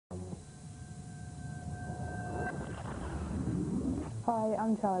Hi,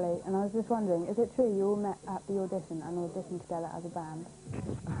 I'm Charlie, and I was just wondering, is it true you all met at the audition and auditioned together as a band?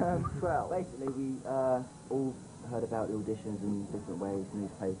 Well, basically we all heard about the auditions in different ways,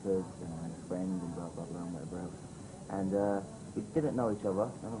 newspapers, friends and blah blah blah and whatever else. And we didn't know each other,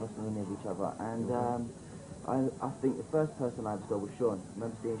 none of us really knew each other, and I think the first person I ever saw was Sean. I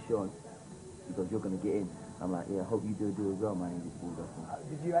remember seeing Sean. He goes, "You're going to get in." I'm like, "Yeah, hope you do as well, man."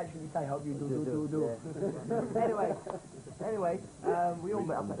 Did you actually say, "Hope you do"? Yeah. Anyway, we all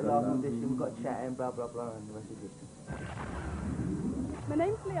met up at the last audition, we got chatting, blah blah blah, and the rest is history. My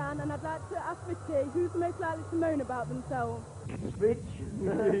name's Leanne, and I'd like to ask Richie who's most likely to moan about themselves. Rich,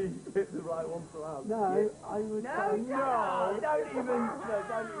 you picked the right one to ask. No, I would say no, don't even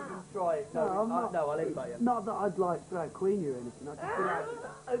try it. No, I'm not. No, I'll leave it like you. Not that I'd like to queen you or anything. I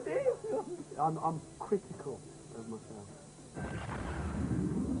just feel like I'm critical of myself.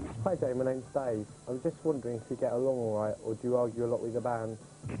 Hi Jay, my name's Dave. I was just wondering if you get along alright, or do you argue a lot with the band?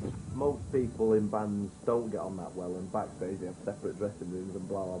 Most people in bands don't get on that well, and backstage they have separate dressing rooms and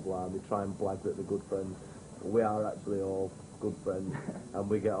blah blah blah, and they try and blag that they're good friends. We are actually all good friends, and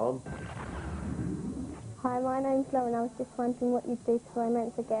we get on. Hi, my name's Lauren. I was just wondering what you'd do to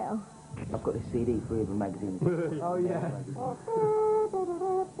romance a girl. I've got this CD free of a magazine. Oh yeah.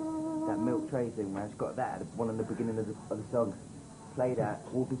 That milk tray thing, man. It's got that at one in the beginning of the song. Play that,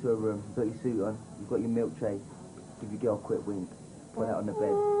 walk into a room, you've got your suit on, you've got your milk tray, give your girl a quick wink, put that on the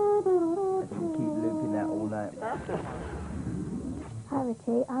bed, and then keep looping that all night. Hi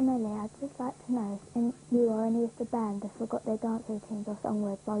Richie, I'm Ellie. I'd just like to know if you or any of the band have forgot their dance routines or song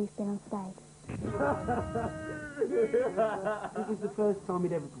words while you've been on stage. This was the first time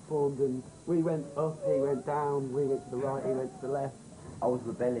he'd ever performed, and we went up, he went down, we went to the right, he went to the left. I was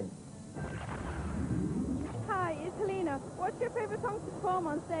rebelling. Hi, it's Helena. What's your favourite song to perform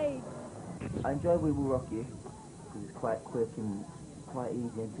on stage? I enjoy We Will Rock You, because it's quite quick and quite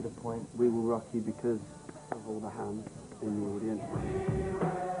easy and to the point. We Will Rock You because of all the hands in the audience.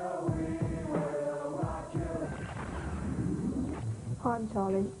 Hi, I'm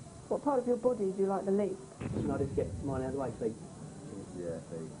Charlie. What part of your body do you like the least? Can I just get mine out of the way, please? Yeah,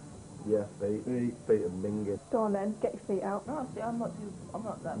 feet. Yeah, feet. Feet are minging. Go on then, get your feet out. No, see, I'm not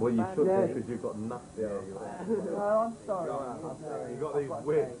that Well, you bad. should Yeah. because you've got nasty arms. No, I'm sorry. You've got these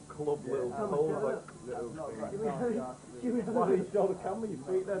weird club little toes like little feet. Why don't you show the camera your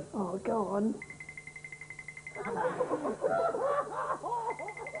feet then? Oh, go on.